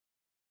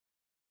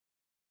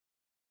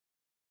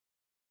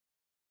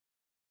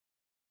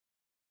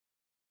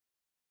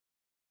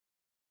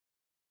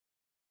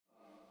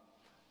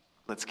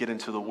Let's get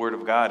into the Word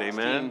of God,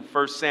 amen.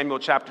 1 Samuel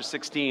chapter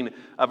 16,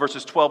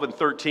 verses 12 and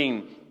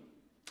 13.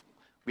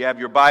 We have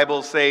your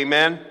Bibles, say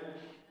amen.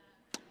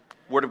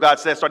 Word of God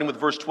says, starting with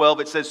verse 12,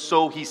 it says,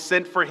 "So he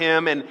sent for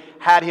him and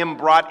had him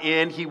brought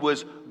in. He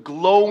was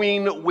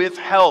glowing with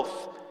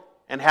health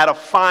and had a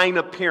fine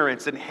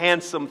appearance and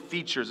handsome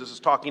features." This is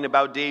talking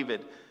about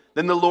David.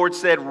 Then the Lord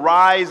said,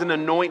 "Rise and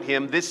anoint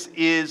him. This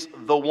is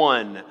the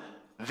one.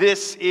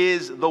 This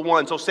is the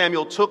one." So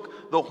Samuel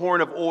took the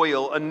horn of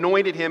oil,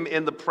 anointed him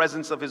in the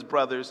presence of his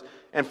brothers.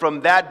 And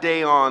from that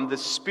day on, the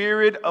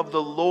Spirit of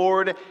the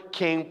Lord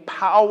came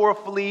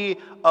powerfully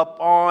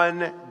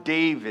upon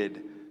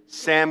David.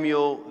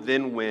 Samuel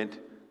then went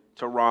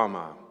to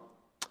Ramah.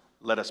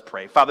 Let us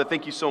pray. Father,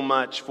 thank you so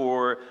much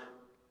for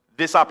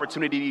this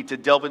opportunity to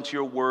delve into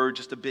your word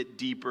just a bit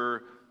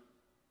deeper.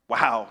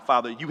 Wow,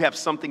 Father, you have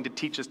something to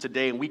teach us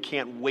today, and we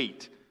can't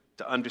wait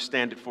to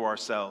understand it for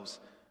ourselves.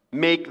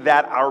 Make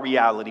that our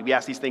reality. We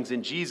ask these things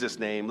in Jesus'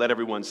 name. Let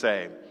everyone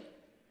say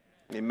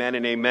amen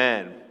and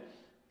amen.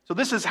 So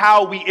this is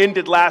how we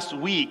ended last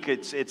week.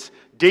 It's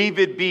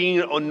David being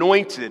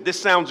anointed. This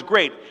sounds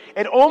great.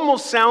 It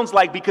almost sounds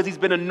like because he's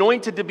been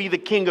anointed to be the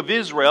king of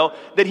Israel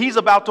that he's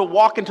about to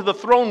walk into the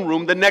throne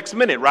room the next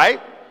minute, right?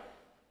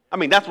 I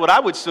mean, that's what I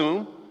would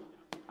assume.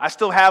 I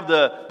still have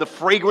the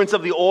fragrance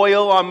of the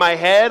oil on my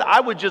head.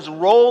 I would just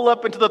roll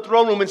up into the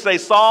throne room and say,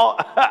 "Saul,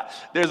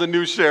 there's a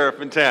new sheriff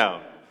in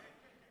town."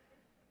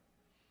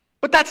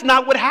 But that's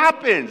not what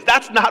happens.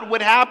 That's not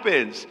what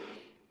happens.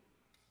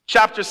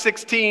 Chapter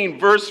 16,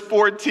 verse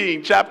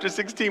 14. Chapter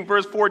 16,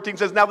 verse 14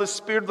 says, "Now the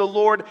Spirit of the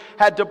Lord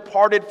had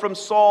departed from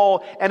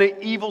Saul, and an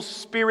evil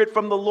spirit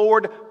from the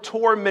Lord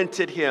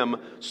tormented him.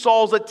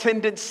 Saul's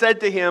attendant said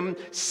to him,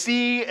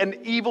 'See, an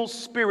evil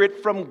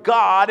spirit from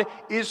God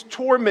is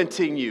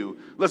tormenting you.'"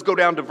 Let's go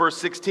down to verse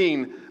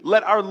 16.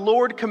 "Let our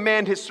Lord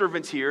command his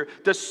servants here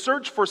to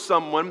search for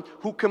someone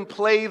who can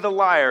play the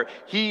lyre.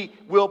 He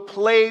will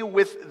play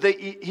when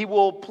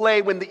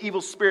the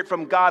evil spirit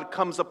from God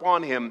comes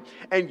upon him,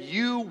 and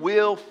you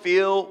will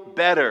feel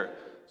better."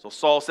 So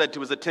Saul said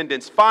to his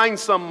attendants, "Find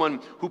someone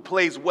who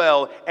plays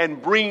well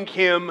and bring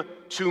him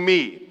to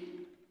me."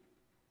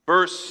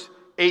 Verse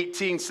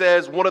 18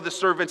 says, one of the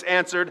servants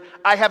answered,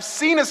 "I have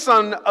seen a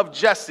son of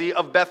Jesse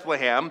of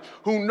Bethlehem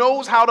who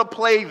knows how to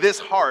play this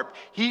harp.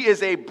 He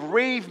is a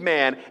brave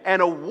man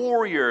and a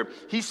warrior.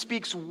 He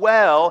speaks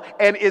well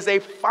and is a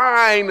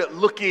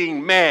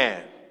fine-looking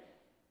man."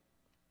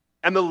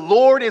 And the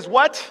Lord is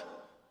what?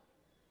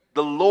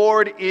 The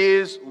Lord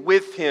is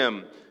with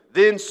him.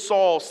 Then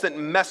Saul sent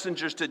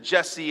messengers to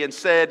Jesse and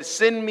said,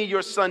 "Send me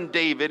your son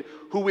David,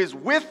 who is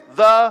with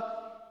the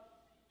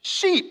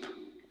sheep."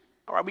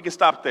 All right, we can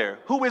stop there.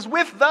 Who is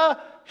with the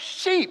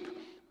sheep.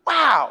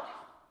 Wow.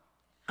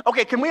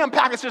 Okay, can we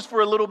unpack this just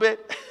for a little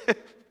bit?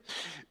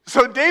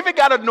 So David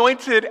got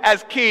anointed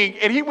as king,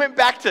 and he went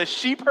back to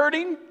sheep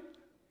herding.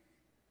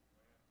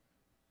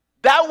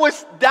 That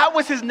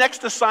was his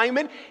next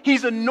assignment.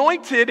 He's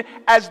anointed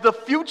as the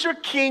future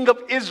king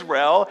of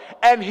Israel,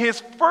 and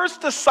his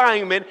first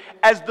assignment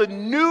as the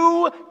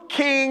new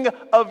king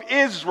of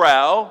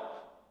Israel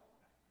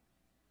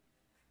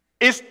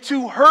is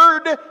to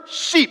herd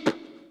sheep.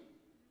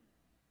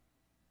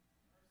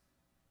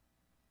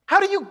 How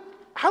do you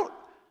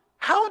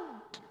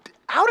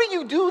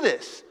do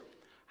this?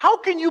 How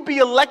can you be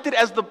elected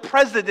as the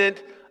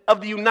president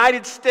of the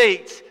United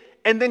States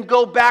and then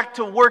go back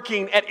to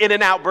working at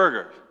In-N-Out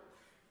Burger?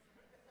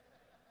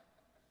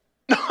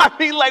 No, I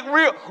mean, like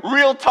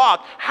real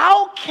talk.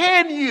 How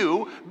can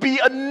you be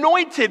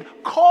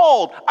anointed,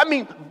 called,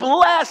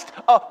 blessed,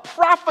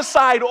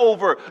 prophesied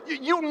over?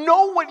 You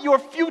know what your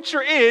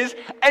future is,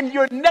 and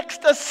your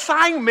next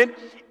assignment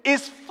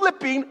is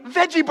flipping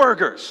veggie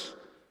burgers.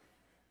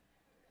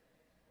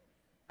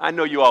 I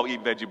know you all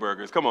eat veggie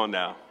burgers. Come on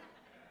now.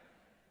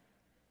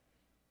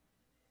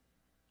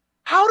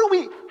 How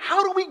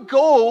do we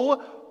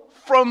go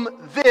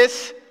from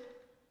this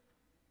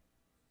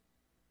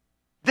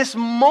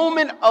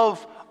moment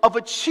of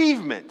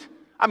achievement?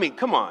 I mean,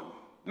 come on,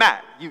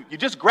 Matt, you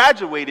just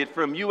graduated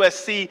from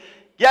USC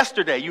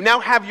yesterday. You now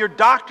have your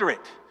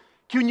doctorate.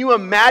 Can you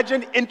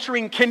imagine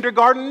entering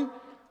kindergarten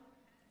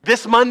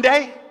this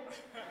Monday?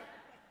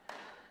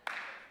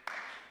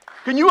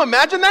 Can you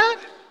imagine that?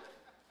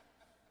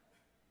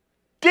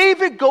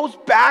 David goes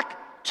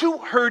back to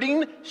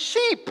herding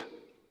sheep.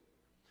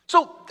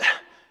 So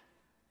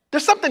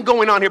there's something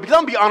going on here, because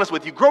I'm going to be honest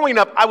with you. Growing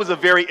up, I was a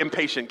very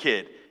impatient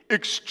kid,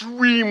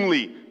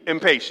 extremely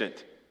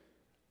impatient.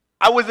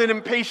 I was an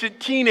impatient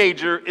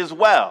teenager as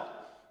well.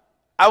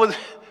 I was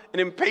an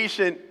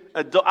impatient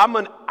adult.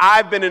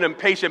 I've been an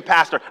impatient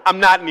pastor.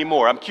 I'm not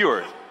anymore. I'm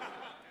cured.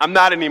 I'm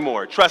not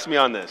anymore. Trust me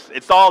on this.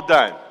 It's all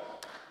done.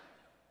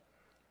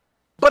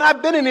 But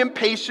I've been an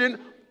impatient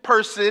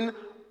person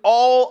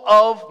all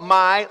of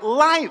my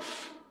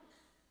life.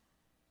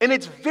 And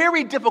it's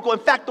very difficult.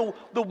 In fact,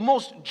 the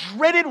most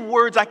dreaded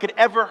words I could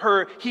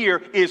ever hear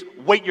is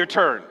 "wait your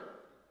turn."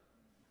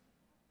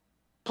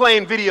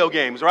 Playing video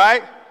games,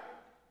 right?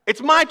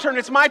 It's my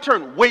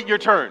turn, wait your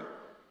turn.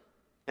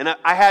 And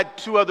I had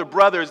two other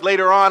brothers.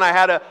 Later on, I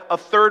had a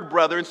third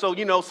brother. And so,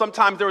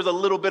 sometimes there was a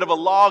little bit of a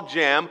log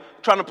jam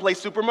trying to play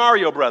Super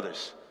Mario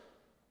Brothers.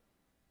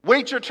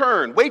 Wait your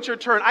turn, wait your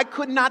turn. I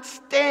could not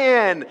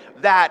stand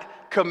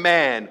that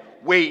command,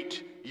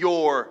 wait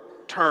your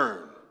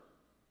turn.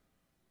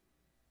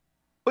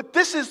 But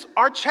this is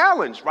our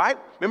challenge, right?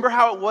 Remember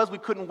how it was? We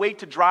couldn't wait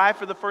to drive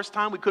for the first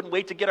time. We couldn't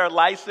wait to get our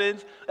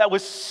license. That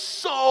was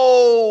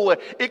so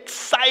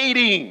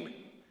exciting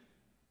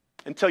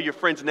until your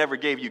friends never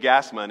gave you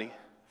gas money.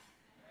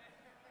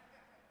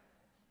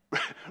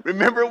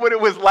 Remember what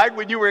it was like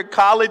when you were in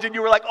college and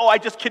you were like, oh, I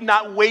just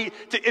cannot wait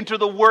to enter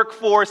the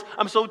workforce.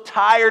 I'm so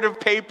tired of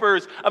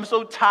papers. I'm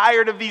so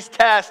tired of these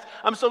tests.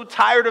 I'm so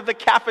tired of the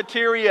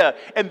cafeteria.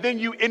 And then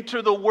you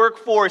enter the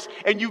workforce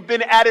and you've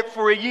been at it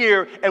for a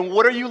year. And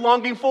what are you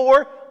longing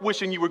for?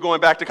 Wishing you were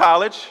going back to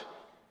college.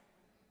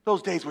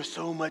 Those days were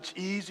so much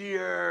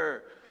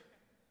easier.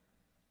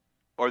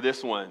 Or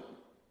this one.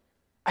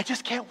 I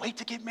just can't wait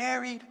to get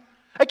married.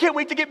 I can't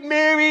wait to get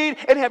married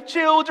and have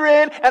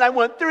children, and I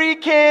want 3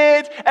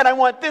 kids, and I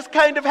want this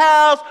kind of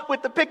house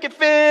with the picket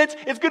fence.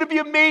 It's going to be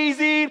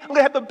amazing. I'm going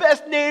to have the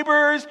best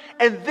neighbors.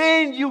 And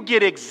then you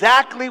get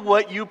exactly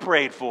what you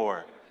prayed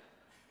for.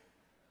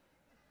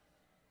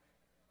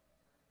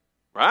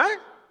 Right?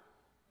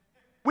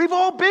 We've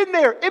all been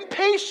there,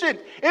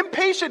 impatient,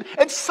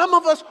 and some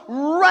of us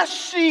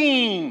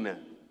rushing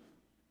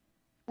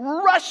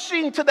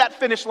to that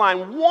finish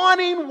line,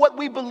 wanting what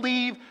we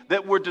believe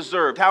that we're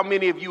deserved. How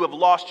many of you have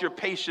lost your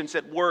patience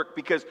at work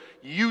because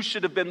you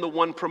should have been the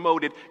one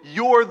promoted?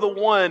 You're the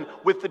one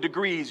with the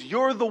degrees.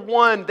 You're the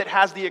one that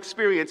has the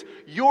experience.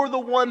 You're the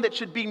one that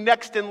should be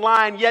next in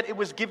line, yet it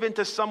was given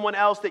to someone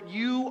else that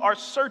you are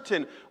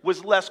certain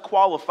was less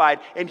qualified.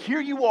 And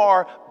here you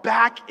are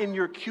back in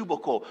your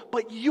cubicle,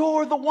 but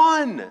you're the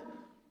one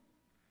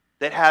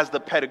that has the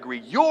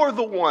pedigree. You're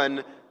the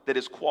one that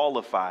is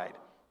qualified.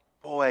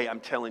 Boy, I'm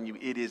telling you,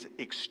 it is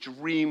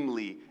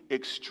extremely,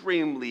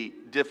 extremely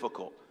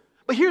difficult.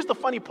 But here's the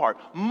funny part.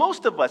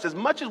 Most of us, as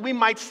much as we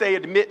might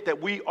admit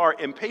that we are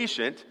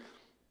impatient,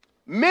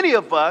 many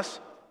of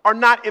us are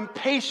not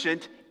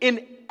impatient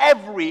in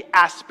every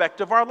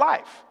aspect of our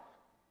life.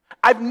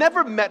 I've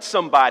never met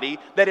somebody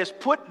that has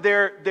put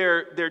their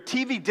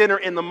TV dinner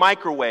in the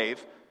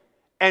microwave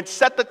and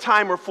set the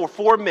timer for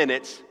 4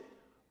 minutes,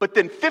 but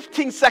then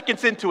 15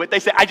 seconds into it, they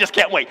say, I just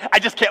can't wait,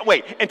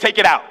 and take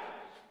it out.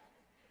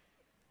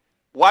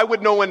 Why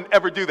would no one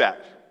ever do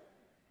that?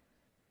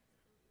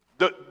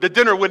 The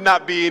dinner would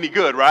not be any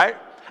good, right?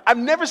 I've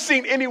never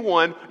seen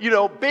anyone,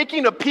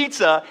 baking a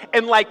pizza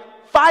and like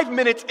 5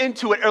 minutes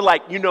into it are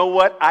like, you know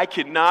what? I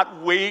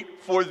cannot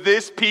wait for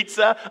this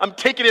pizza. I'm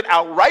taking it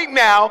out right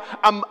now.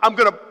 I'm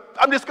gonna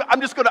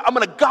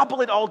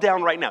gobble it all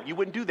down right now. You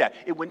wouldn't do that.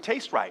 It wouldn't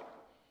taste right.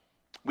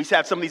 We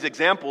have some of these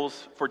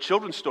examples for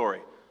children's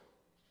story.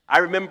 I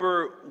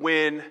remember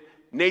when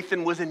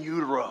Nathan was in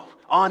utero,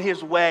 on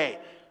his way.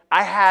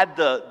 I had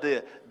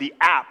the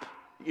app,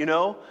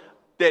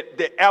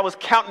 that I was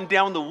counting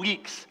down the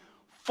weeks.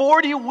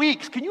 40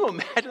 weeks. Can you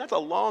imagine? That's a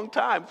long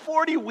time.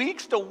 40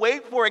 weeks to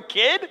wait for a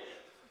kid?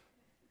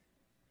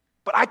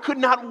 But I could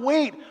not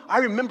wait. I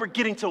remember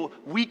getting to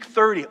week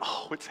 30.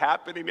 Oh, it's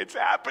happening.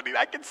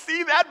 I can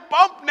see that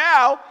bump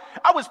now.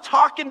 I was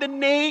talking to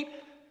Nate.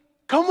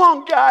 Come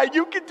on, guy,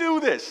 you can do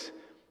this.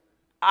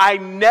 I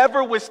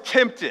never was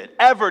tempted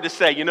ever to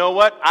say, you know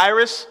what,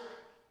 Iris,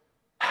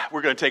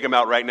 we're going to take him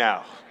out right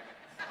now.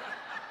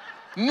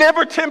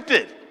 Never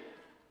tempted.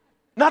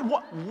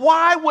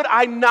 Why would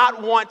I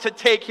not want to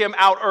take him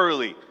out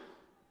early?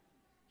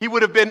 He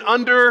would have been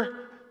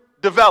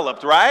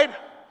underdeveloped, right?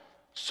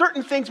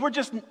 Certain things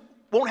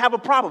won't have a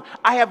problem.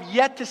 I have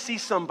yet to see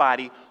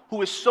somebody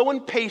who is so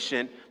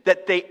impatient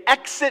that they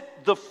exit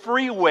the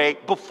freeway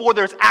before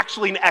there's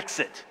actually an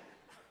exit.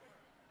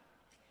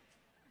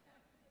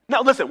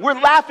 Now listen, we're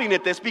laughing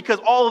at this because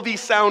all of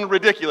these sound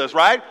ridiculous,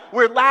 right?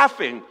 We're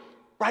laughing.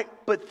 Right?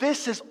 But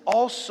this is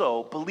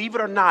also, believe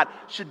it or not,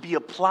 should be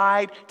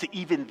applied to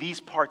even these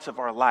parts of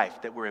our life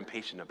that we're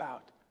impatient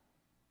about.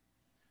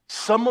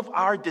 Some of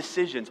our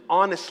decisions,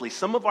 honestly,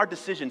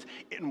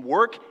 in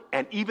work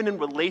and even in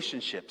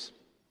relationships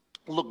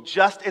look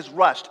just as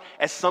rushed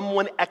as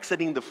someone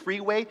exiting the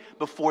freeway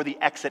before the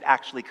exit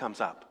actually comes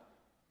up.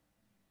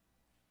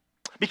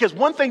 Because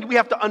one thing we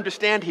have to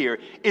understand here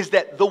is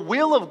that the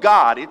will of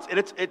God,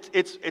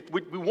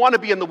 we want to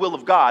be in the will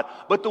of God,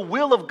 but the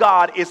will of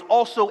God is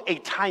also a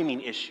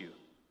timing issue.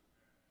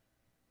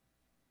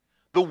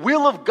 The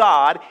will of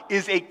God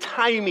is a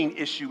timing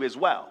issue as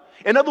well.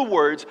 In other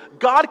words,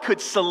 God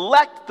could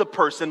select the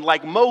person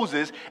like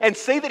Moses and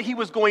say that he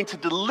was going to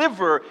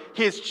deliver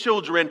his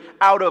children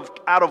out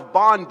of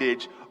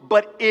bondage,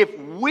 but if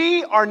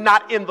we are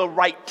not in the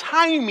right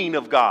timing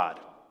of God,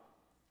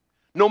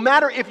 no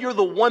matter if you're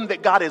the one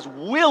that God is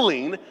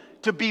willing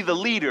to be the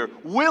leader,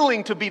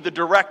 willing to be the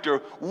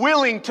director,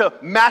 willing to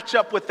match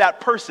up with that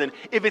person,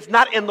 if it's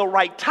not in the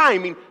right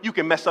timing, you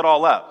can mess it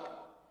all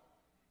up.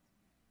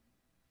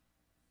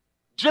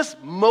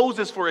 Just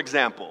Moses, for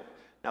example.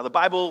 Now, the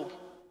Bible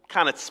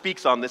kind of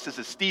speaks on this. This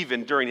is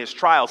Stephen during his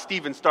trial.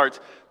 Stephen starts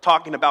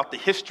talking about the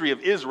history of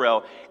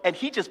Israel, and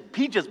he just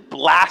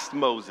blasts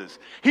Moses.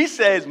 He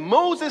says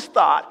Moses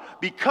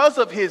thought because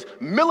of his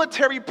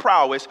military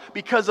prowess,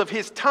 because of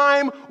his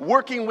time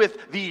working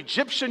with the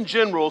Egyptian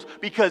generals,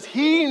 because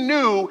he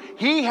knew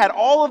he had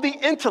all of the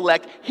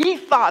intellect, he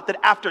thought that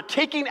after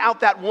taking out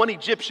that one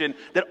Egyptian,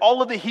 that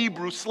all of the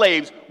Hebrew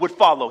slaves would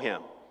follow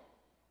him.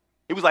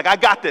 He was like, I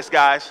got this,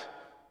 guys.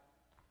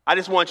 I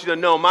just want you to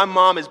know my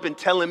mom has been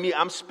telling me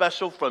I'm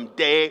special from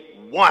day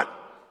one,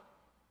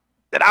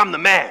 that I'm the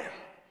man.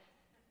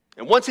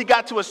 And once he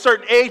got to a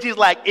certain age, he's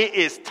like, it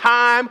is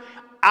time.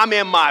 I'm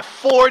in my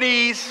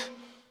 40s.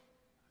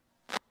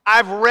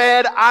 I've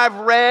read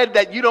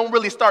that you don't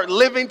really start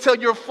living till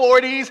your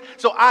 40s,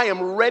 so I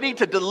am ready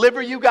to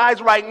deliver you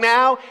guys right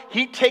now.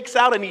 He takes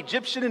out an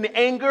Egyptian in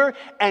anger,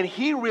 and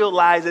he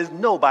realizes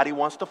nobody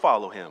wants to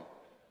follow him.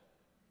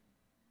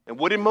 And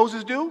what did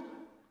Moses do?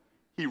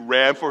 He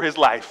ran for his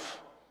life.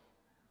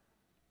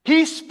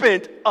 He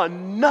spent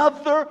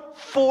another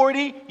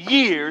 40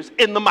 years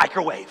in the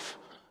microwave.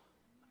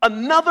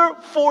 Another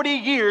 40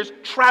 years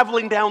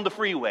traveling down the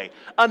freeway.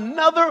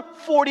 Another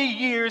 40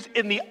 years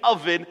in the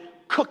oven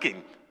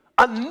cooking.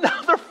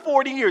 Another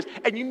 40 years.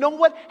 And you know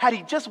what? Had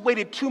he just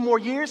waited 2 more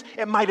years,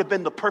 it might have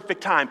been the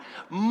perfect time.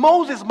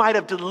 Moses might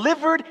have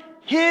delivered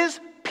his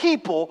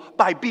people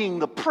by being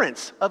the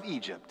prince of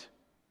Egypt.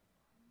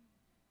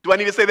 Do I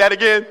need to say that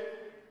again?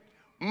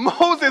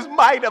 Moses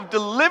might have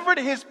delivered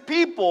his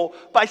people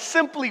by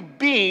simply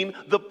being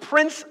the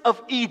prince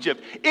of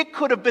Egypt. It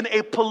could have been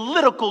a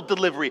political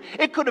delivery.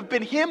 It could have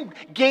been him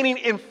gaining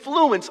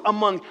influence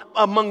among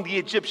the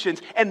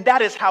Egyptians, and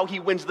that is how he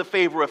wins the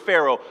favor of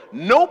Pharaoh.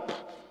 Nope.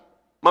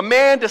 My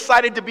man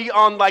decided to be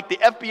on like the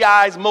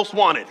FBI's most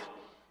wanted.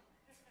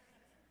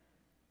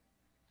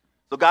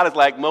 So God is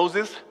like,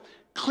 Moses,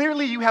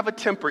 clearly you have a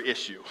temper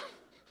issue.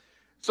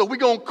 So we're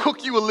going to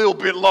cook you a little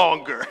bit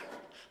longer.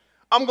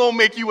 I'm going to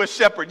make you a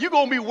shepherd. You're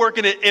going to be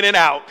working it in and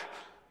out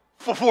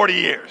for 40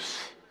 years.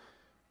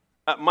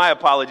 My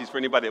apologies for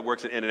anybody that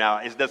works it in and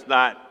out.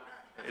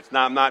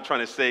 I'm not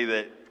trying to say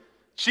that.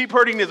 Sheep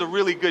herding is a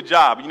really good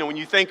job. You know, when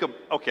you think of,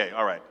 okay,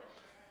 all right.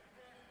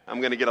 I'm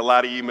going to get a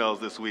lot of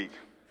emails this week.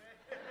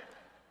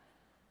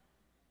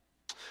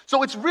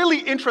 So it's really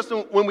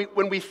interesting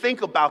when we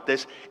think about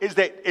this is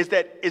that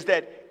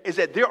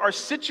there are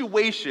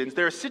situations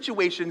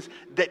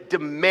that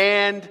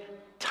demand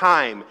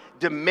time,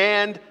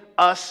 demand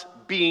us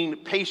being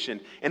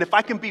patient. And if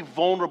I can be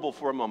vulnerable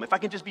for a moment, if I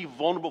can just be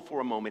vulnerable for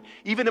a moment,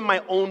 even in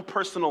my own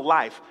personal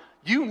life,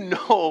 you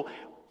know,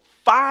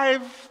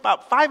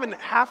 about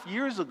 5.5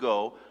 years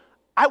ago,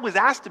 I was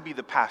asked to be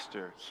the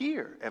pastor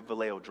here at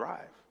Vallejo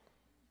Drive.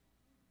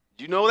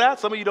 Do you know that?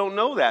 Some of you don't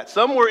know that.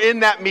 Some were in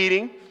that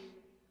meeting.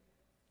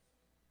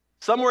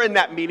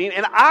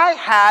 And I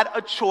had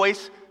a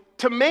choice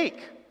to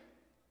make.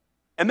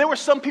 And there were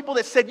some people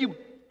that said, you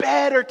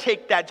better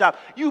take that job.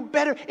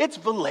 It's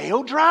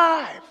Vallejo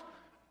Drive.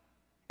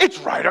 It's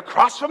right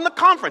across from the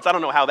conference. I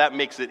don't know how that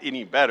makes it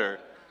any better.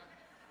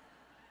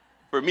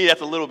 For me, that's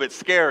a little bit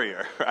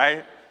scarier,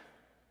 right?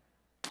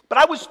 But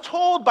I was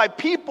told by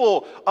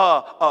people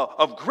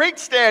of great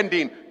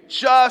standing,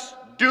 just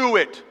do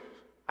it.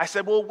 I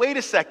said, well, wait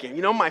a second.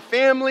 You know, my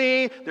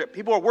family,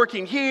 people are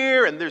working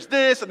here, and there's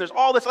this, and there's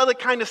all this other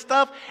kind of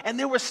stuff. And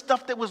there was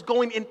stuff that was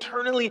going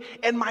internally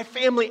in my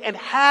family. And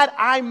had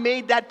I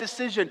made that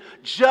decision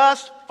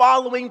just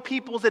following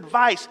people's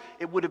advice,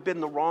 it would have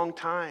been the wrong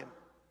time.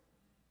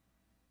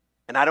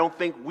 And I don't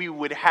think we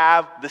would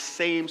have the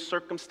same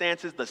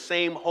circumstances, the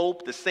same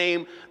hope, the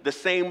same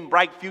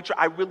bright future.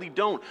 I really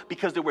don't.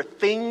 Because there were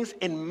things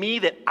in me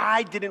that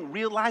I didn't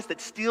realize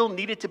that still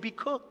needed to be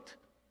cooked.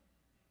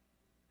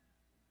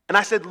 And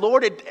I said,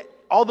 Lord,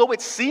 although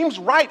it seems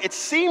right,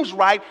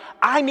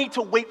 I need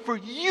to wait for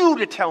you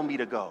to tell me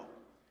to go.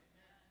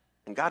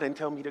 And God didn't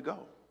tell me to go.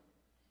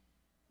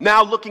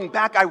 Now looking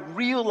back, I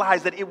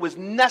realized that it was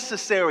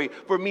necessary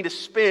for me to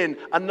spend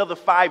another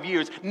 5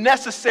 years,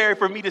 necessary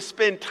for me to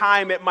spend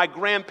time at my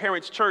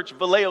grandparents' church,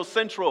 Vallejo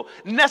Central,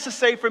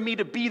 necessary for me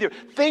to be there,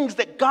 things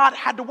that God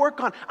had to work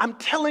on. I'm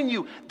telling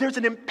you, there's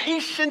an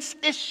impatience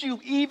issue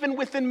even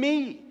within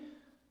me.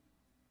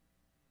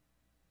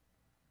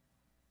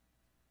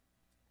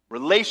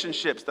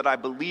 Relationships that I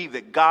believe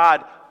that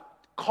God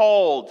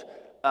called,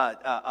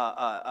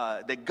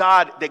 that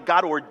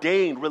God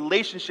ordained.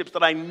 Relationships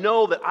that I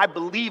know that I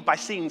believe by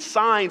seeing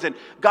signs and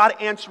God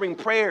answering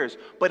prayers.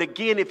 But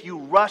again, if you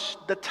rush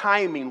the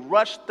timing,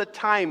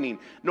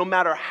 no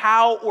matter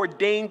how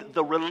ordained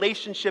the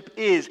relationship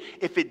is,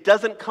 if it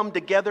doesn't come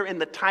together in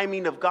the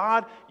timing of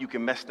God, you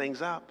can mess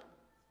things up.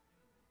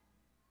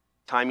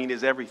 Timing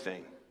is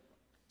everything.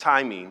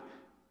 Timing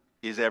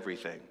is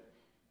everything.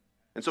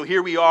 And so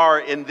here we are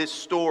in this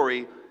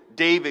story,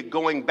 David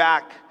going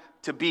back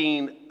to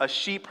being a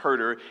sheep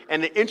herder.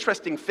 And the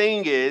interesting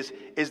thing is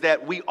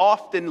that we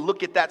often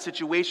look at that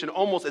situation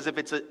almost as if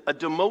it's a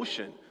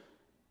demotion.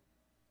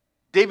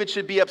 David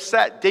should be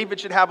upset. David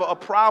should have a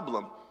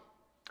problem.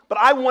 But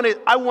I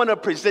want to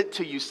present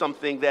to you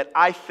something that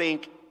I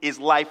think is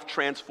life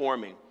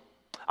transforming.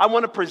 I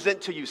want to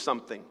present to you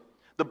something.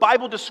 The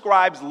Bible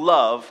describes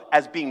love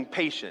as being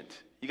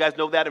patient. You guys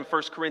know that in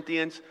 1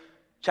 Corinthians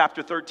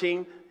chapter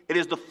 13? It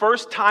is the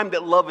first time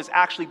that love is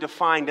actually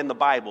defined in the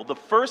Bible. The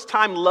first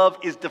time love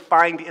is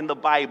defined in the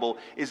Bible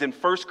is in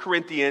 1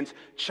 Corinthians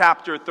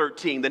chapter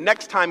 13. The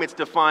next time it's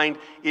defined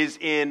is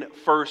in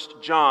 1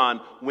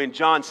 John, when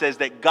John says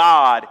that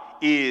God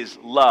is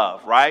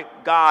love, right?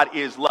 God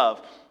is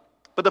love.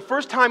 But the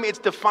first time it's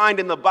defined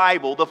in the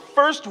Bible, the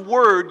first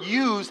word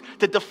used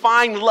to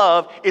define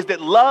love is that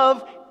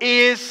love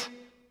is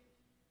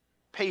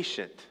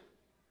patient.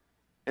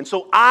 And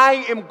so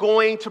I am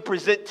going to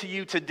present to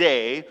you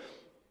today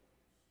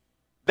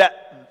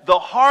that the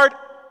heart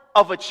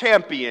of a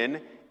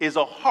champion is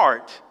a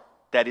heart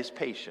that is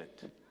patient.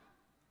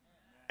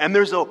 And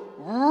there's a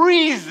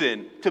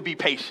reason to be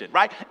patient,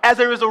 right? As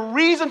there is a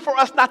reason for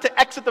us not to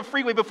exit the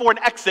freeway before an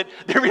exit,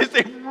 there is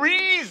a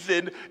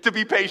reason to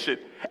be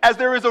patient. As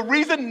there is a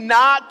reason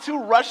not to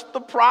rush the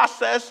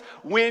process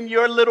when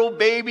your little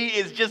baby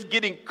is just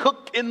getting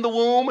cooked in the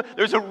womb,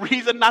 there's a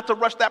reason not to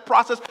rush that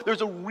process.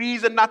 There's a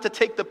reason not to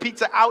take the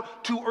pizza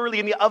out too early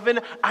in the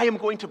oven. I am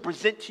going to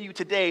present to you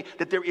today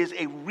that there is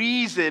a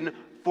reason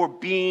for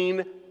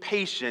being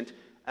patient,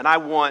 and I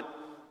want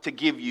to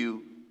give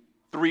you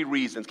 3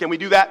 reasons. Can we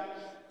do that?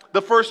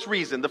 The first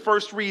reason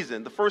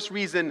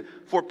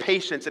for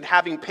patience and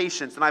having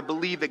patience, and I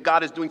believe that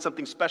God is doing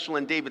something special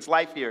in David's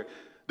life here.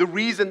 The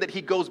reason that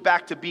he goes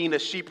back to being a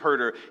sheep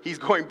herder, he's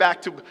going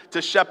back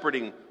to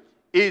shepherding,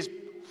 is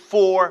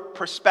for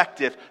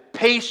perspective.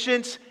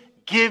 Patience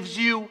gives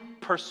you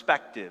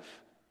perspective.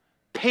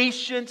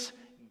 Patience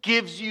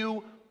gives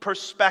you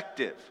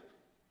perspective.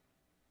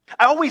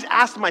 I always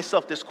ask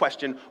myself this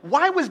question: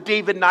 why was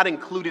David not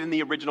included in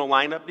the original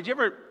lineup? Did you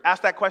ever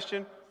ask that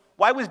question?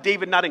 Why was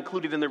David not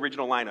included in the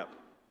original lineup?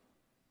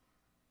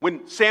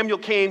 When Samuel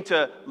came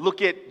to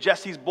look at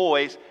Jesse's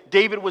boys,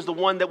 David was the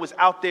one that was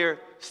out there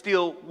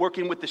still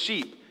working with the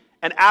sheep.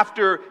 And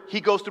after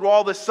he goes through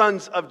all the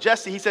sons of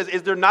Jesse, he says,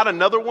 is there not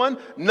another one?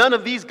 None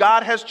of these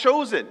God has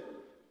chosen.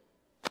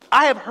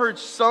 I have heard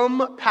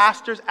some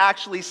pastors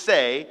actually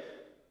say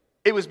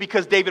it was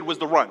because David was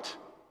the runt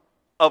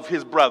of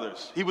his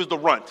brothers. He was the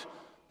runt,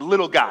 the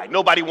little guy.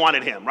 Nobody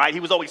wanted him, right? He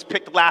was always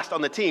picked last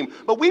on the team.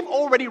 But we've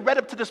already read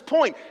up to this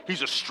point.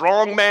 He's a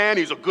strong man.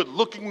 He's a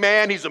good-looking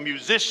man. He's a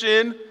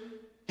musician.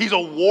 He's a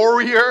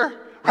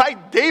warrior,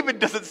 right? David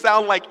doesn't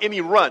sound like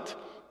any runt.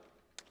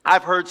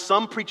 I've heard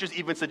some preachers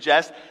even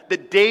suggest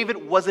that David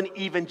wasn't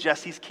even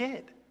Jesse's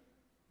kid,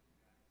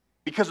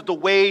 because of the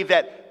way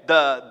that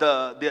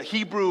the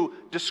Hebrew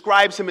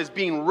describes him as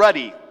being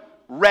ruddy,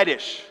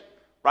 reddish,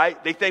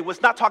 right? They think, well,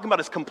 it's not talking about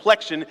his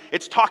complexion,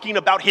 it's talking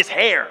about his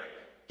hair.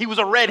 He was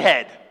a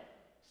redhead.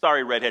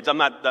 Sorry, redheads, I'm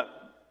not,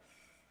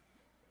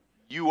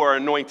 you are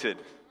anointed.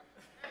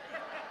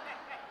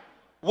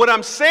 What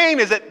I'm saying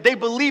is that they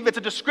believe it's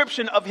a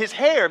description of his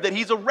hair, that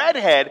he's a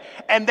redhead,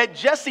 and that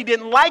Jesse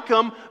didn't like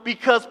him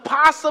because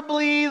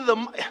possibly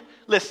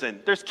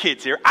listen, there's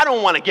kids here. I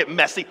don't want to get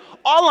messy.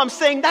 All I'm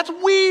saying, that's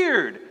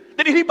weird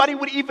that anybody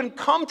would even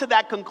come to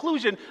that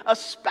conclusion,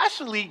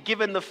 especially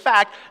given the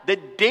fact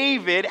that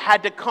David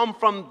had to come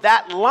from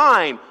that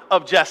line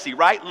of Jesse,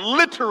 right?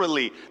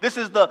 Literally. This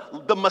is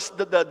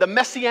the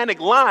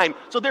messianic line.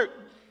 So there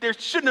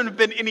shouldn't have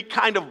been any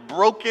kind of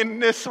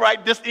brokenness,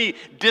 right? Just any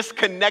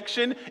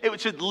disconnection.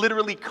 It should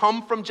literally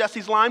come from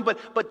Jesse's line,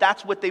 but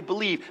that's what they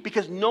believe,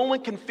 because no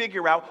one can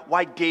figure out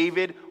why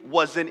David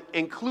wasn't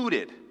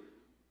included.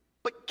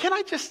 But can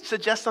I just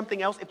suggest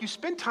something else? If you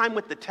spend time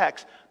with the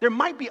text, there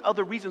might be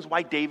other reasons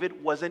why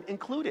David wasn't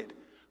included.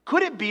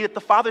 Could it be that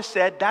the father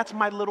said, that's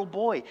my little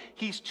boy.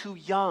 He's too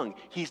young.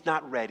 He's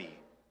not ready.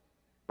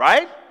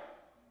 Right?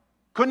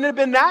 Couldn't it have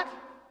been that?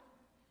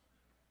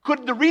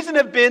 Could the reason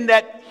have been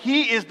that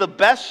he is the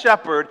best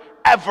shepherd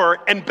ever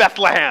in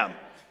Bethlehem?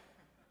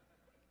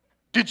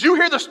 Did you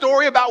hear the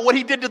story about what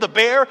he did to the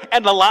bear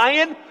and the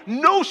lion?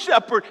 No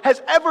shepherd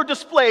has ever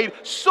displayed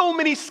so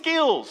many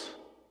skills.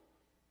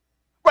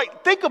 Right,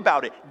 think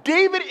about it.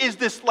 David is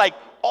this like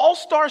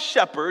all-star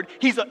shepherd.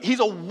 He's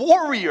a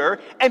warrior,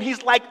 and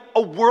he's like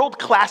a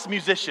world-class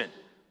musician.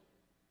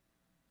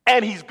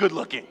 And he's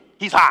good-looking.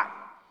 He's hot.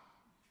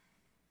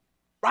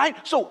 Right?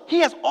 So he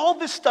has all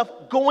this stuff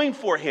going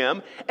for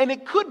him, and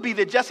it could be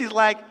that Jesse's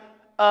like,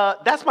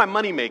 that's my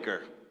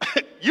moneymaker.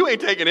 You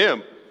ain't taking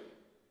him.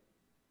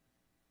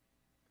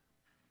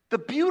 The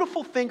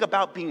beautiful thing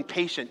about being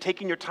patient,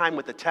 taking your time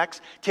with the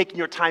text, taking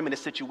your time in a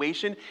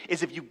situation,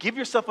 is if you give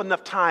yourself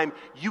enough time,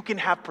 you can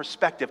have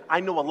perspective. I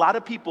know a lot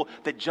of people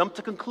that jump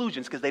to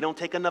conclusions because they don't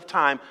take enough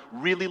time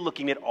really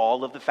looking at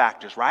all of the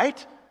factors,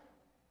 right?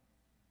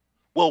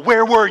 Well,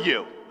 where were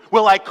you?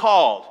 Well, I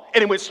called,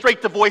 and it went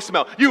straight to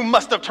voicemail. You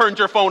must have turned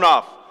your phone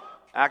off.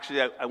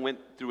 Actually, I went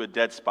through a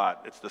dead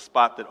spot. It's the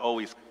spot that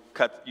always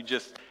cuts. You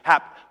just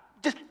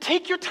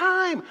take your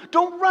time.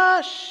 Don't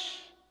rush.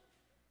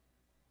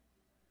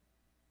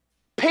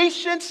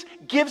 Patience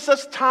gives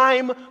us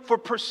time for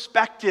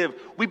perspective.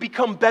 We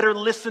become better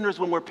listeners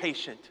when we're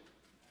patient.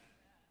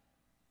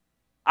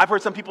 I've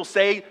heard some people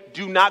say,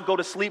 do not go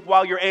to sleep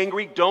while you're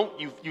angry. Don't.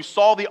 You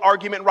saw the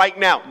argument right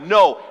now.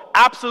 No,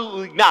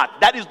 absolutely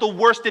not. That is the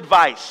worst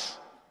advice.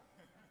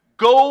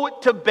 Go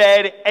to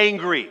bed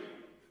angry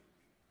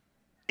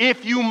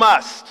if you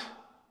must.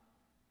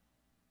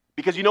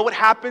 Because you know what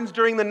happens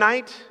during the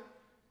night?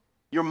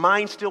 Your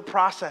mind still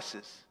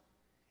processes.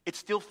 It's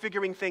still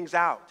figuring things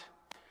out.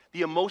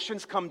 The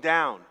emotions come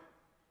down.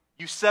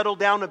 You settle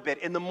down a bit.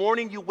 In the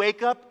morning, you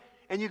wake up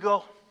and you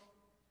go,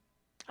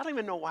 I don't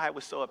even know why I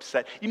was so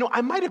upset. You know,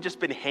 I might have just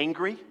been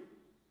hangry.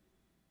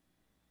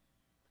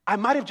 I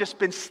might have just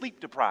been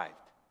sleep deprived.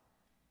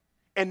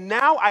 And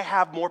now I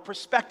have more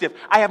perspective.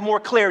 I have more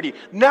clarity.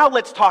 Now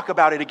let's talk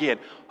about it again.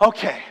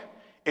 Okay,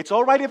 it's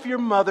all right if your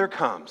mother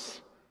comes.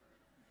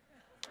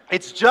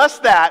 It's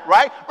just that,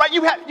 right? Right?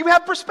 You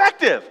have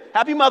perspective.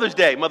 Happy Mother's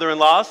Day,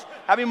 mother-in-laws.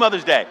 Happy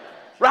Mother's Day,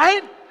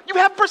 right? You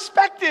have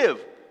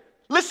perspective.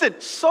 Listen,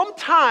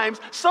 sometimes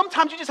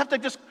you just have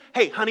to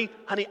hey, honey,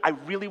 I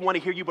really want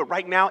to hear you, but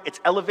right now it's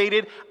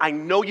elevated. I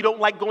know you don't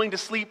like going to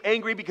sleep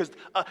angry because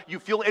you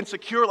feel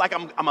insecure, like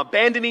I'm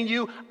abandoning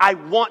you. I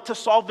want to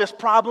solve this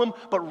problem,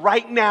 but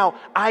right now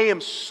I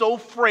am so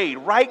afraid.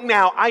 Right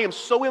now I am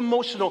so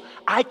emotional.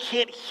 I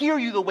can't hear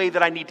you the way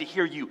that I need to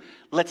hear you.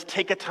 Let's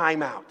take a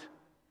time out.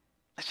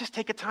 Let's just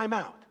take a time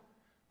out.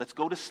 Let's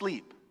go to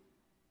sleep.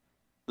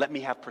 Let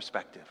me have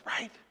perspective,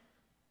 right?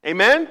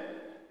 Amen?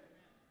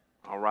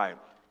 All right.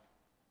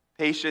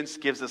 Patience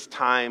gives us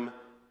time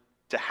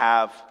to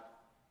have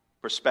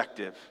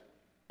perspective.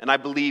 And I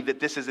believe that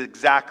this is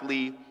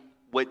exactly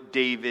what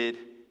David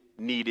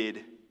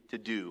needed to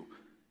do.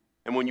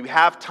 And when you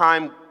have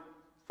time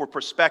for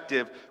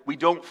perspective, we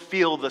don't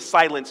fill the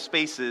silent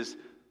spaces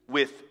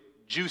with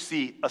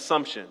juicy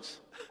assumptions,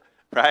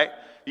 right?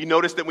 You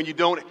notice that when you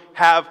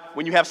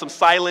have some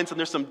silence and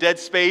there's some dead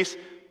space,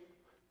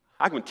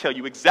 I'm going to tell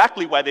you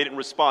exactly why they didn't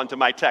respond to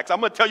my text. I'm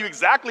going to tell you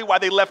exactly why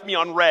they left me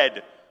on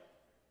red.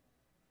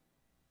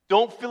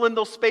 Don't fill in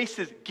those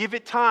spaces. Give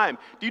it time.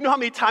 Do you know how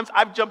many times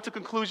I've jumped to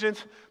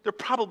conclusions? They're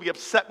probably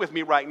upset with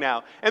me right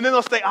now. And then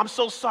they'll say, I'm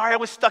so sorry, I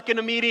was stuck in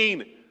a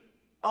meeting.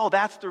 Oh,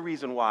 that's the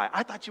reason why.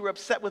 I thought you were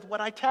upset with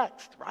what I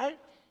text, right?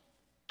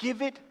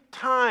 Give it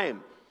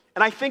time.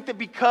 And I think that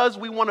because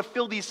we want to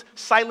fill these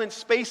silent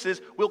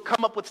spaces, we'll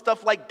come up with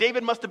stuff like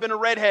David must have been a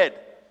redhead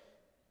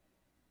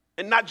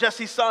and not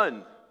Jesse's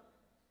son.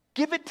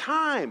 Give it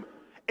time.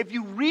 If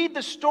you read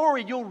the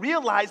story, you'll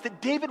realize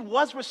that David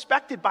was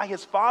respected by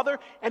his father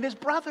and his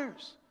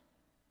brothers.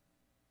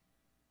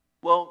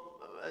 Well,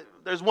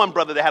 there's one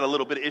brother that had a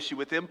little bit of issue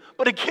with him,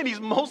 but again,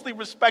 he's mostly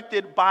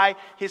respected by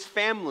his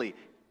family,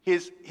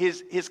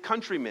 his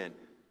countrymen.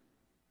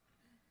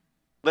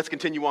 Let's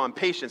continue on.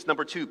 Patience.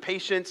 Number 2,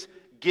 patience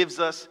gives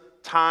us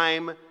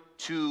time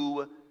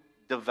to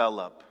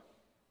develop.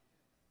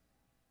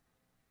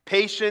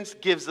 Patience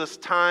gives us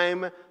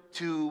time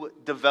to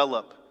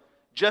develop.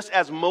 Just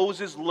as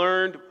Moses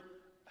learned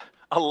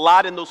a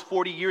lot in those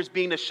 40 years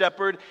being a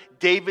shepherd,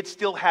 David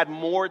still had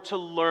more to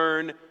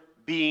learn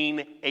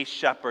being a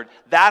shepherd.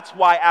 That's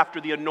why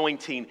after the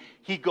anointing,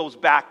 he goes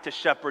back to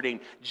shepherding.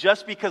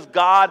 Just because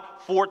God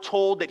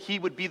foretold that he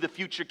would be the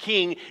future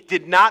king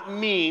did not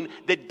mean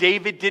that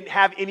David didn't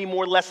have any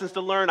more lessons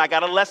to learn. I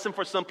got a lesson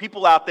for some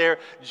people out there.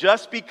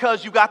 Just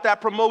because you got that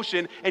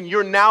promotion and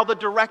you're now the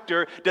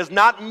director does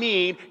not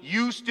mean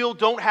you still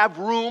don't have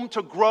room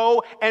to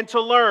grow and to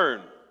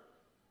learn.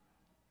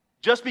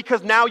 Just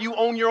because now you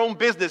own your own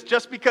business,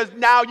 just because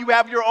now you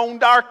have your own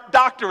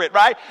doctorate,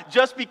 right?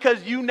 Just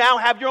because you now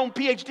have your own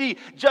PhD,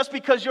 just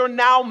because you're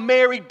now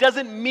married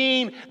doesn't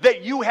mean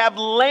that you have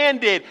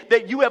landed,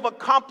 that you have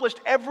accomplished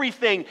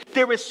everything.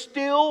 There is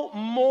still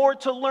more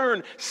to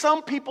learn.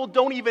 Some people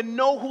don't even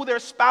know who their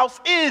spouse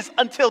is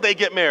until they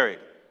get married.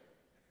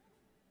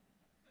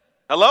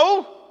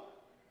 Hello?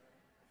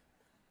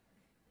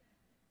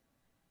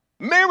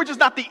 Marriage is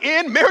not the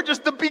end, marriage is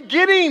the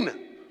beginning.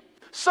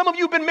 Some of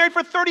you who've been married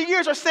for 30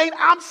 years are saying,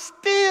 I'm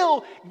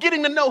still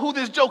getting to know who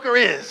this joker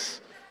is.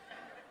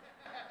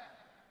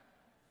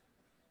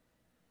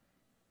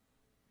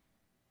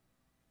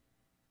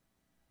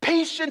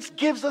 Patience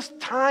gives us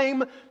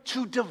time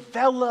to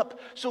develop.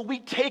 So we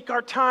take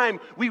our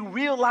time. We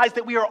realize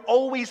that we are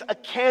always a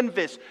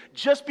canvas.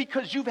 Just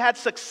because you've had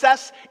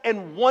success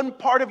in one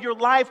part of your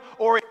life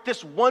or at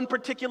this one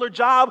particular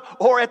job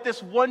or at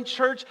this one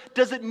church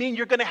doesn't mean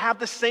you're going to have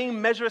the same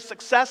measure of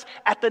success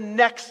at the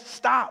next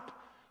stop.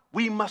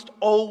 We must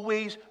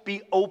always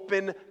be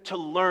open to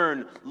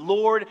learn.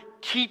 Lord,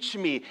 teach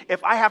me.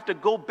 If I have to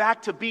go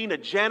back to being a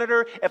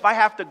janitor, if I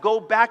have to go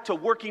back to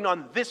working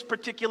on this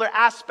particular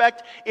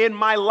aspect in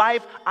my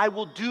life, I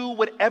will do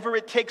whatever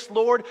it takes,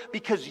 Lord,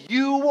 because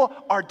you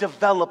are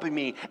developing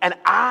me, and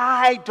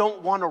I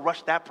don't want to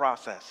rush that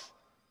process.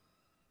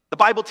 The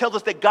Bible tells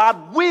us that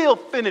God will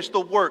finish the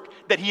work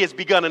that he has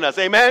begun in us.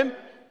 Amen?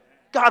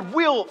 God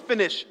will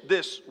finish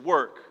this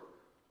work.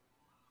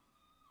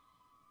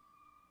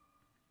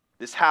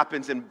 This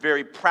happens in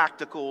very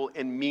practical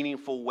and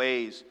meaningful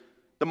ways.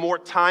 The more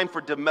time for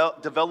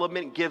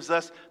development gives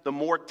us, the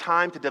more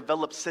time to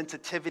develop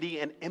sensitivity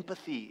and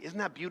empathy. Isn't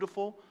that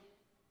beautiful?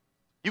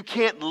 You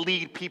can't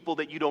lead people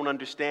that you don't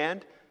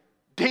understand.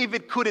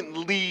 David couldn't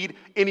lead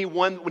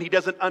anyone when he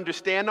doesn't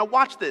understand. Now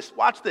watch this,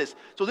 watch this.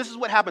 So this is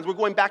what happens. We're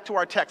going back to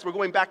our text.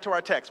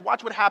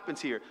 Watch what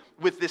happens here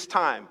with this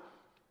time.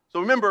 So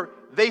remember,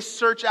 they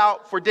search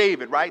out for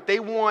David, right? They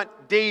want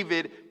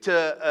David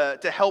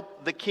to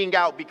help the king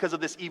out because of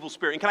this evil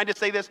spirit. And can I just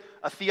say this?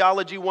 A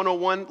theology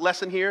 101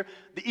 lesson here.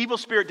 The evil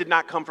spirit did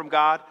not come from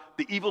God.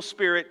 The evil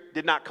spirit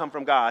did not come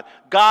from God.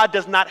 God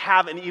does not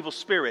have an evil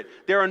spirit.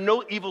 There are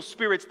no evil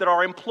spirits that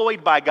are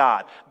employed by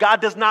God. God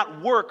does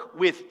not work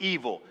with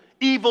evil.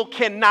 Evil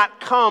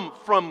cannot come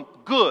from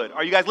good.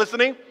 Are you guys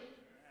listening?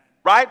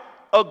 Right?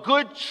 A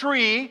good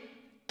tree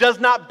does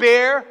not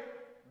bear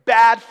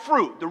bad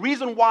fruit. The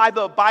reason why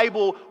the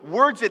Bible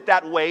words it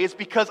that way is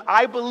because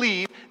I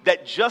believe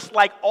that just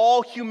like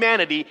all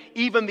humanity,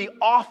 even the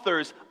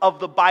authors of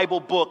the Bible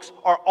books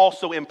are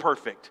also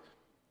imperfect.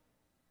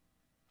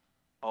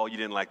 Oh, you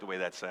didn't like the way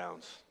that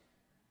sounds.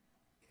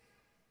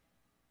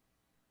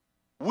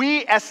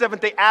 We as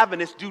Seventh-day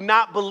Adventists do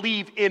not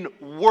believe in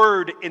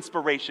word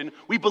inspiration.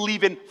 We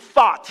believe in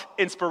thought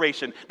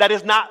inspiration. That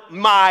is not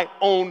my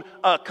own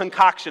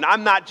concoction.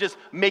 I'm not just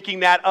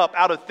making that up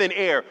out of thin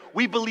air.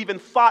 We believe in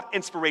thought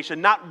inspiration,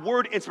 not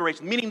word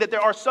inspiration, meaning that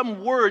there are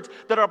some words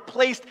that are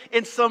placed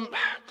in some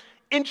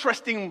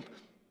interesting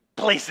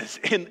places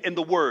in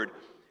the word.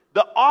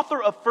 The author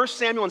of 1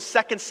 Samuel and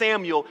 2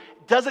 Samuel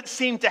doesn't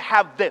seem to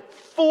have the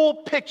full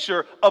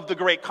picture of the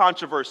great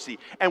controversy.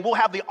 And we'll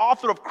have the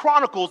author of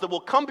Chronicles that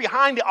will come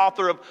behind the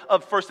author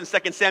of 1 and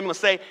 2 Samuel and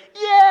say,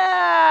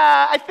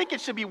 yeah, I think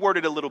it should be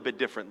worded a little bit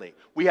differently.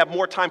 We have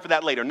more time for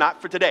that later,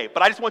 not for today.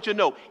 But I just want you to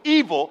know,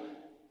 evil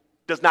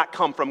does not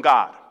come from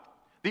God.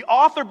 The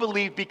author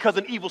believed because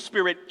an evil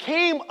spirit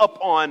came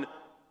upon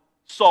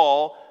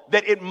Saul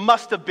that it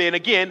must have been,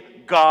 again,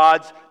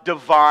 God's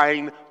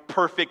divine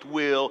perfect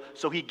will,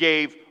 so he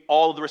gave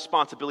all of the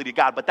responsibility to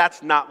God. But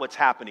that's not what's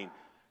happening.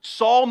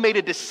 Saul made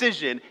a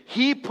decision.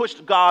 He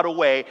pushed God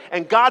away,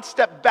 and God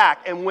stepped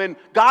back. And when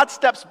God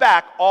steps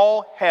back,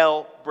 all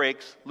hell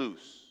breaks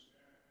loose.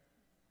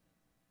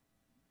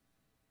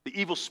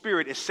 The evil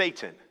spirit is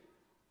Satan,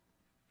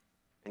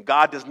 and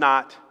God does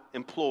not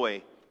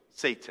employ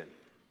Satan.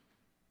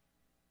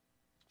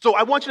 So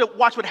I want you to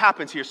watch what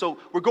happens here. So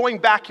we're going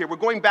back here.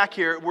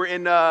 We're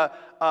in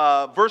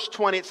verse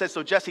 20. It says,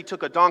 so Jesse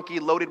took a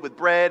donkey loaded with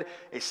bread,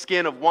 a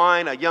skin of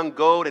wine, a young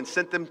goat, and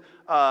sent them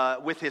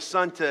with his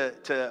son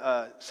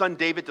son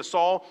David to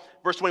Saul.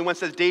 Verse 21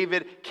 says,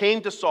 David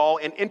came to Saul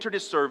and entered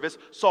his service.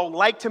 Saul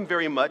liked him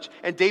very much,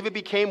 and David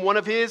became one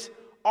of his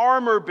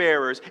armor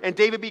bearers.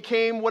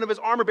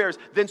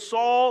 Then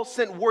Saul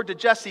sent word to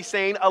Jesse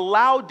saying,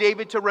 allow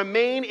David to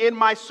remain in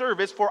my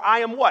service, for I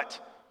am what?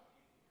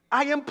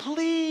 I am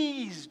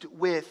pleased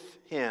with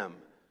him.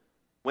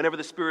 Whenever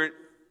the Spirit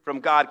from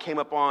God came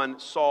upon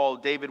Saul,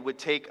 David would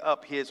take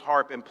up his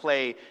harp and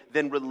play.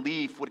 Then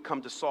relief would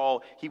come to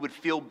Saul. He would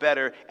feel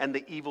better, and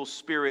the evil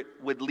spirit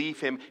would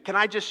leave him. Can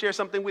I just share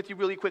something with you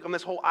really quick on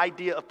this whole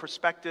idea of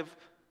perspective?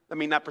 I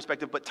mean, not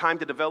perspective, but time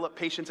to develop,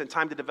 patience and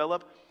time to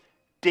develop.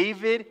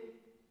 David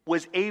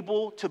was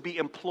able to be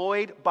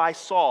employed by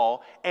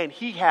Saul, and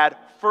he had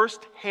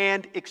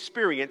first-hand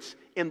experience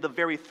in the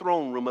very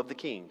throne room of the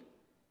king.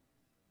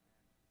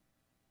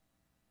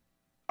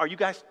 Are you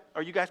guys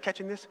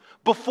catching this?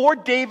 Before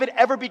David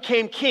ever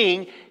became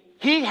king,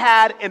 he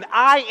had an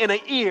eye and an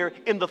ear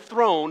in the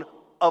throne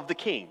of the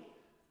king.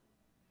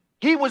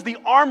 He was the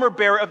armor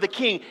bearer of the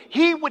king.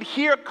 He would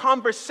hear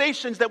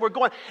conversations that were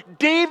going.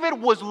 David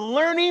was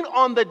learning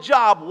on the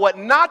job what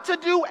not to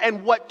do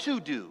and what to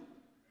do.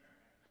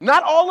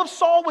 Not all of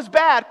Saul was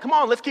bad. Come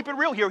on, let's keep it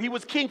real here. He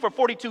was king for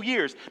 42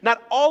 years.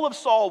 Not all of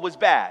Saul was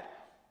bad.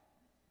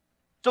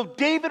 So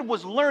David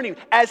was learning.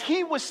 As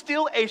he was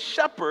still a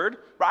shepherd,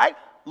 right?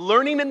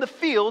 Learning in the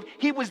field,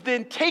 he was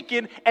then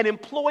taken and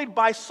employed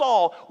by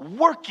Saul,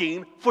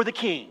 working for the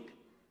king.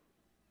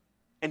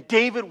 And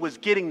David was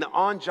getting the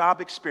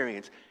on-job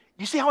experience.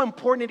 You see how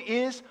important it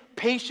is?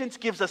 Patience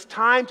gives us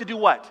time to do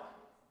what?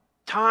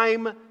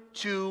 Time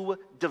to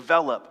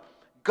develop.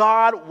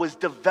 God was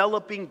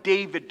developing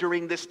David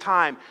during this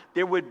time.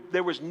 There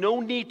was no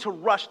need to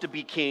rush to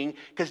be king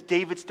because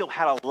David still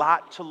had a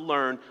lot to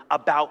learn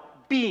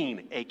about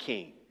being a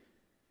king.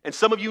 And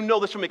some of you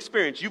know this from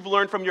experience. You've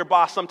learned from your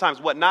boss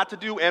sometimes what not to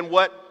do and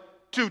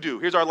what to do.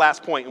 Here's our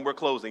last point, and we're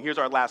closing. Here's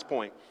our last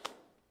point.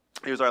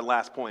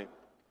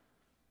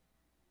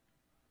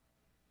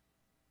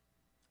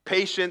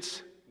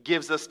 Patience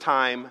gives us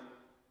time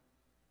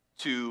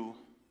to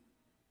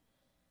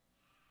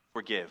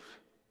forgive.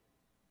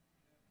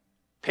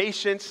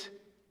 Patience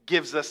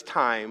gives us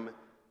time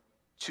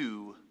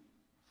to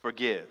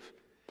forgive.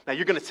 Now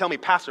you're going to tell me,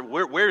 Pastor,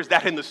 where is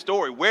that in the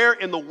story? Where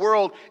in the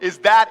world is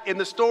that in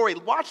the story?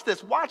 Watch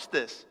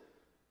this.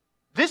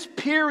 This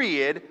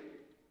period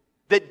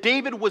that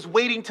David was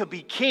waiting to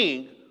be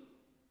king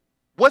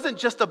wasn't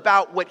just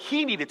about what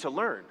he needed to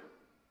learn.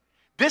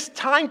 This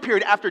time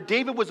period after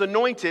David was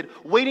anointed,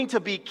 waiting to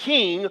be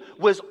king,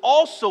 was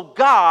also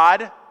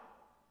God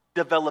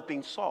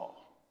developing Saul.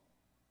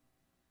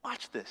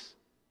 Watch this.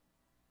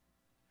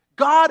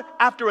 God,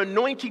 after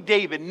anointing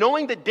David,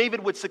 knowing that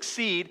David would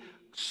succeed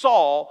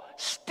Saul,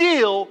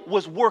 still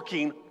was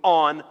working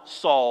on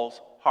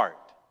Saul's heart.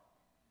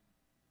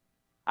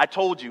 I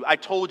told you, I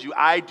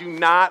do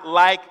not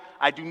like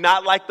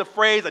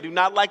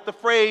the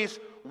phrase,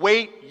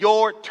 wait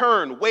your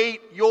turn,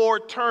 wait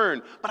your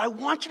turn. But I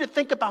want you to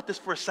think about this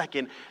for a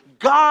second.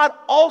 God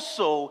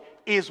also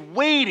is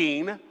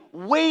waiting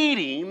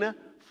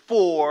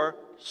for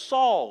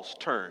Saul's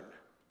turn.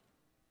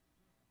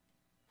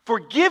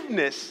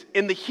 Forgiveness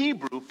in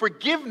Hebrew,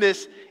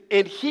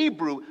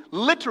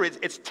 literally,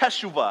 it's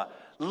teshuvah,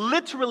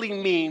 literally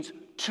means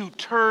to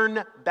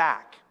turn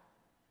back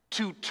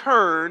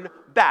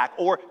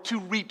or to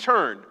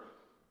return.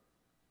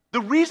 The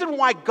reason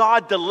why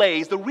God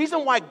delays, the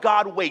reason why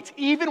God waits,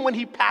 even when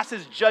he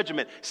passes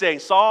judgment, saying,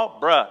 Saul,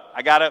 we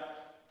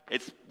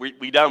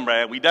done,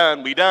 bruh, we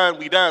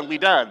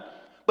done.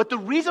 But the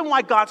reason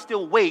why God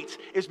still waits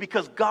is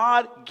because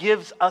God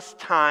gives us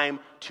time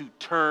to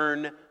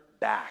turn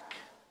back.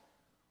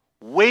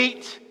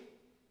 Wait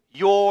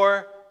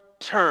your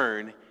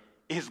turn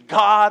is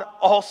God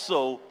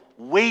also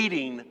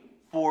waiting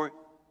for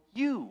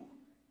you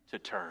to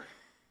turn.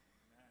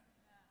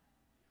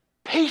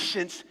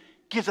 Patience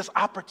gives us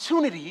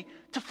opportunity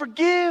to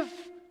forgive.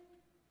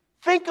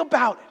 Think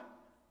about it.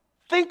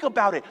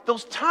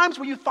 Those times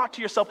where you thought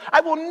to yourself,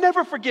 I will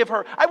never forgive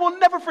her. I will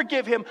never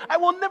forgive him. I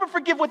will never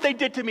forgive what they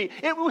did to me.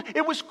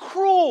 It was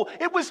cruel.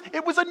 It was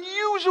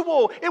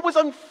unusual. It was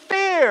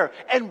unfair.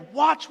 And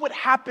watch what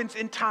happens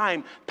in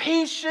time.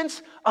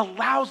 Patience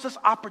allows us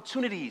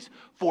opportunities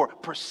for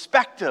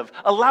perspective,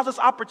 allows us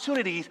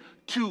opportunities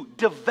to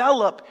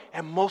develop,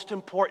 and most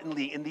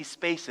importantly, in these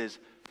spaces,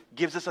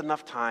 gives us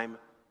enough time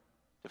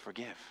to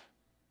forgive.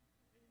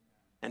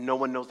 And no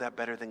one knows that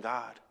better than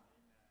God,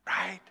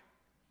 right?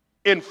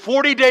 In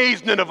 40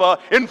 days, Nineveh,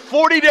 in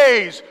 40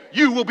 days,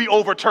 you will be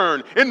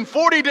overturned. In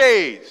 40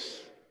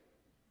 days.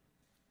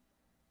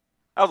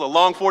 That was a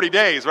long 40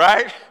 days,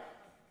 right?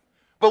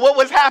 But what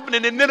was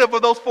happening in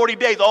Nineveh those 40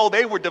 days? Oh,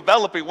 they were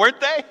developing,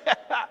 weren't they?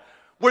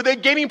 Were they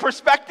gaining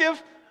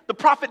perspective? The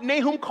prophet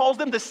Nahum calls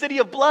them the city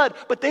of blood,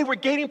 but they were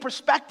gaining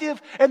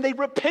perspective and they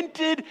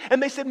repented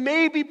and they said,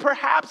 maybe,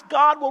 perhaps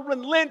God will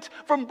relent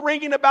from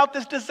bringing about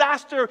this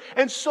disaster.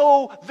 And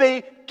so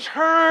they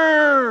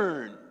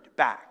turned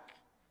back.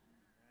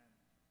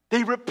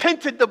 They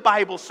repented, the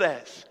Bible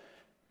says.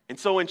 And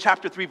so in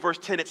chapter 3, verse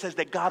 10, it says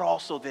that God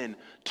also then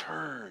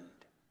turned.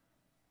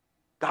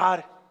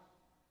 God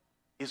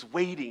is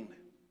waiting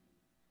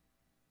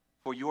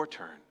for your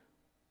turn.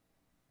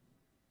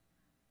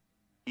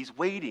 He's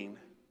waiting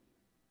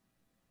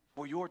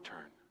for your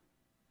turn.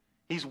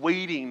 He's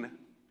waiting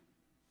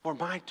for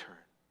my turn.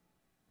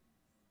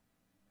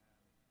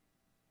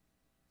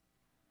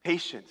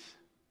 Patience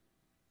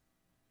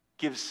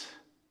gives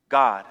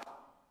God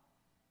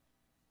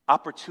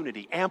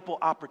opportunity, ample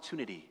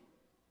opportunity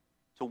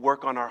to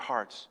work on our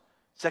hearts.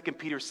 2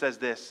 Peter says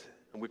this,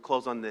 and we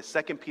close on this.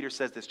 2 Peter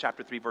says this,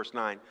 chapter 3, verse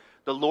 9.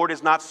 The Lord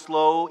is not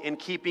slow in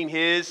keeping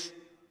his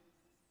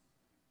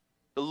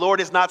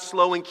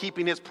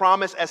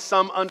promise, as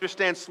some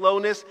understand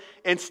slowness.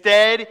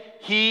 Instead,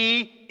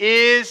 he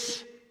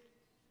is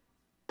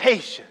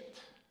patient.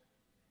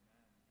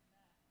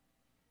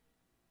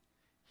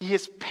 He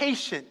is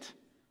patient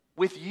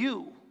with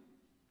you,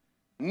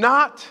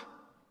 not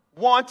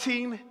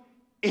wanting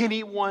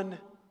anyone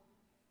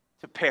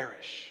to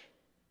perish,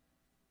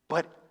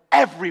 but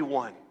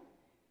everyone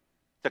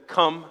to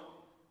come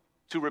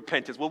to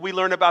repentance. What we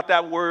learn about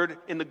that word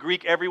in the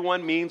Greek,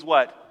 everyone, means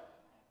what?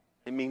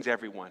 It means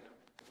everyone.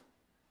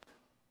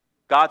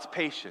 God's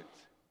patient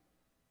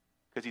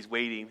because he's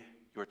waiting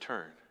your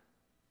turn.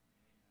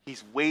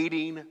 He's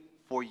waiting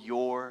for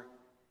your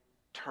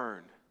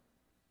turn.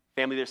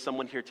 Family, there's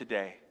someone here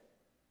today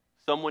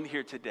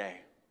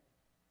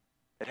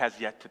that has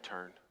yet to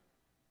turn.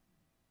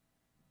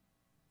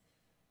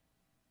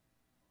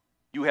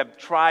 You have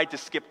tried to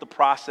skip the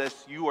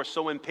process. You are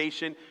so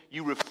impatient.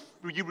 You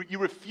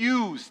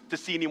refuse to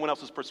see anyone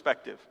else's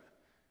perspective.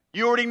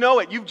 You already know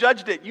it. You've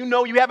judged it. You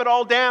know you have it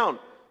all down.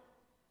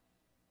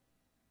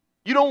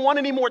 You don't want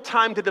any more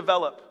time to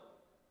develop.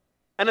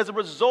 And as a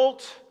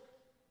result,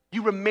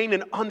 you remain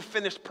an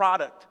unfinished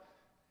product.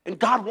 And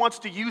God wants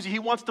to use you. He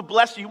wants to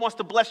bless you. He wants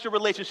to bless your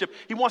relationship.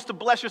 He wants to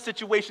bless your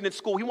situation in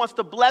school. He wants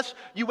to bless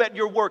you at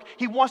your work.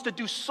 He wants to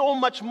do so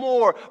much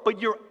more,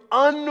 but you're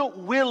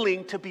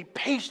unwilling to be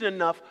patient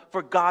enough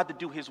for God to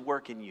do his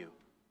work in you.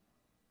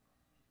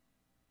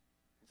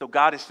 So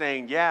God is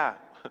saying, yeah,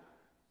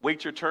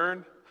 wait your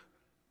turn.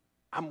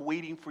 I'm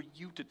waiting for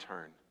you to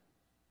turn.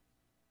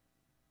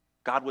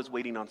 God was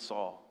waiting on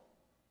Saul.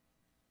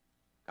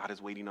 God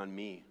is waiting on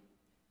me.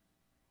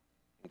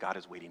 And God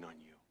is waiting on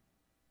you.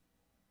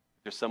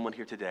 There's someone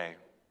here today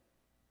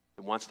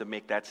that wants to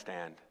make that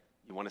stand.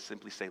 You want to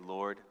simply say,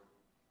 Lord,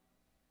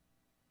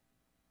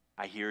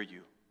 I hear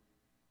you,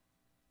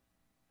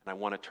 and I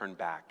want to turn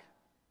back.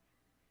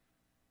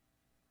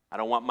 I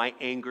don't want my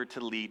anger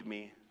to lead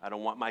me. I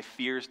don't want my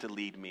fears to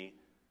lead me.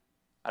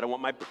 I don't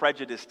want my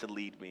prejudice to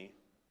lead me.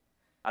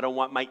 I don't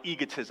want my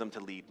egotism to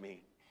lead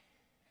me.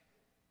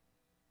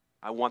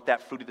 I want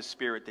that fruit of the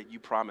Spirit that you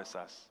promise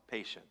us,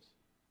 patience,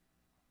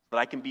 so that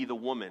I can be the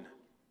woman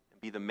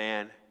and be the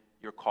man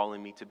you're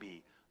calling me to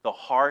be. The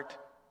heart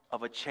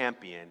of a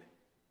champion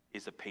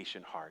is a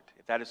patient heart.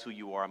 If that is who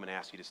you are, I'm going to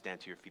ask you to stand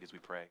to your feet as we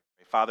pray.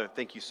 Father,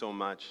 thank you so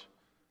much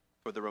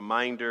for the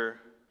reminder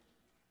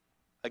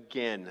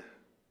again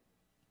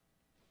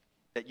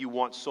that you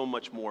want so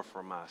much more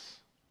from us.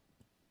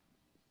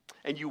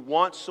 And you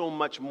want so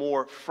much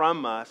more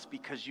from us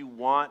because you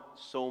want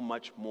so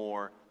much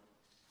more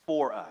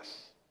for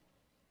us.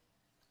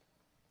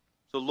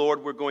 So,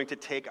 Lord, we're going to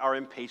take our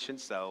impatient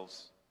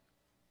selves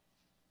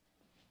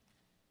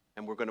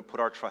and we're going to put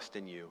our trust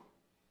in you.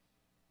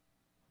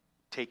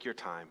 Take your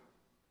time.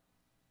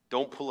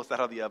 Don't pull us out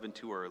of the oven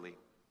too early.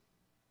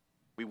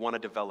 We want to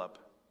develop.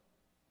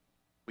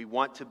 We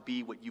want to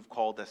be what you've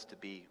called us to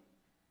be.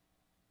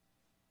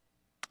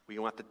 We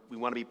want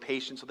to be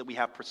patient so that we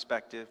have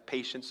perspective,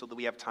 patient so that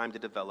we have time to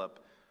develop.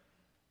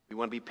 We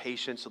want to be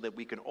patient so that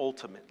we can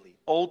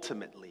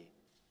ultimately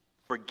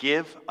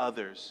forgive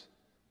others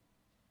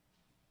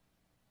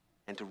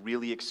and to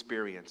really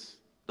experience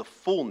the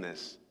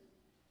fullness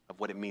of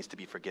what it means to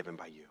be forgiven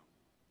by you.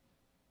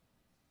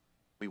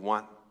 We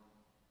want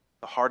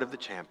the heart of the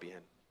champion,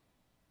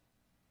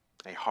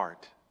 a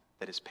heart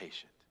that is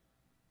patient.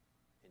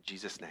 In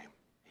Jesus' name.